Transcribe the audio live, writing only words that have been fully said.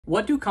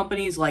What do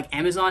companies like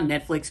Amazon,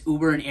 Netflix,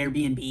 Uber, and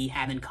Airbnb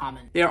have in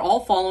common? They are all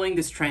following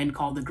this trend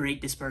called the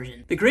Great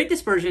Dispersion. The Great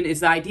Dispersion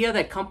is the idea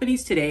that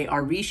companies today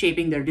are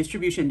reshaping their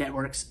distribution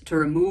networks to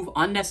remove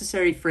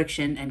unnecessary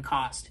friction and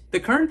cost.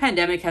 The current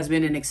pandemic has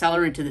been an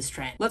accelerant to this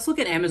trend. Let's look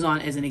at Amazon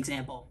as an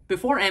example.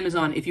 Before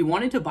Amazon, if you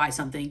wanted to buy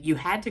something, you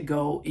had to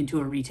go into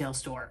a retail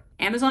store.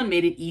 Amazon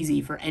made it easy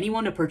for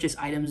anyone to purchase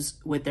items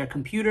with their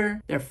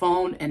computer, their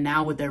phone, and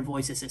now with their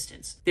voice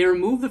assistants. They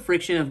removed the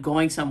friction of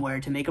going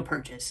somewhere to make a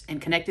purchase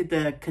and connected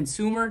the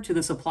consumer to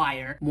the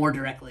supplier more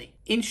directly.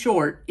 In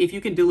short, if you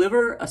can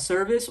deliver a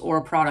service or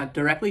a product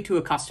directly to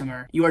a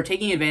customer, you are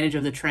taking advantage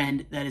of the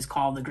trend that is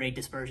called the Great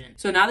Dispersion.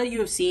 So now that you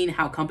have seen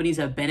how companies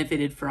have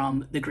benefited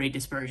from the Great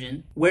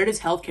Dispersion, where does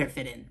healthcare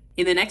fit in?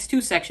 In the next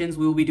 2 sections,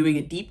 we will be doing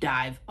a deep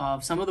dive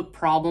of some of the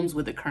problems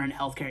with the current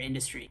healthcare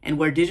industry and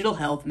where digital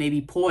health may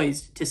be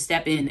poised to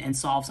step in and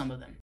solve some of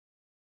them.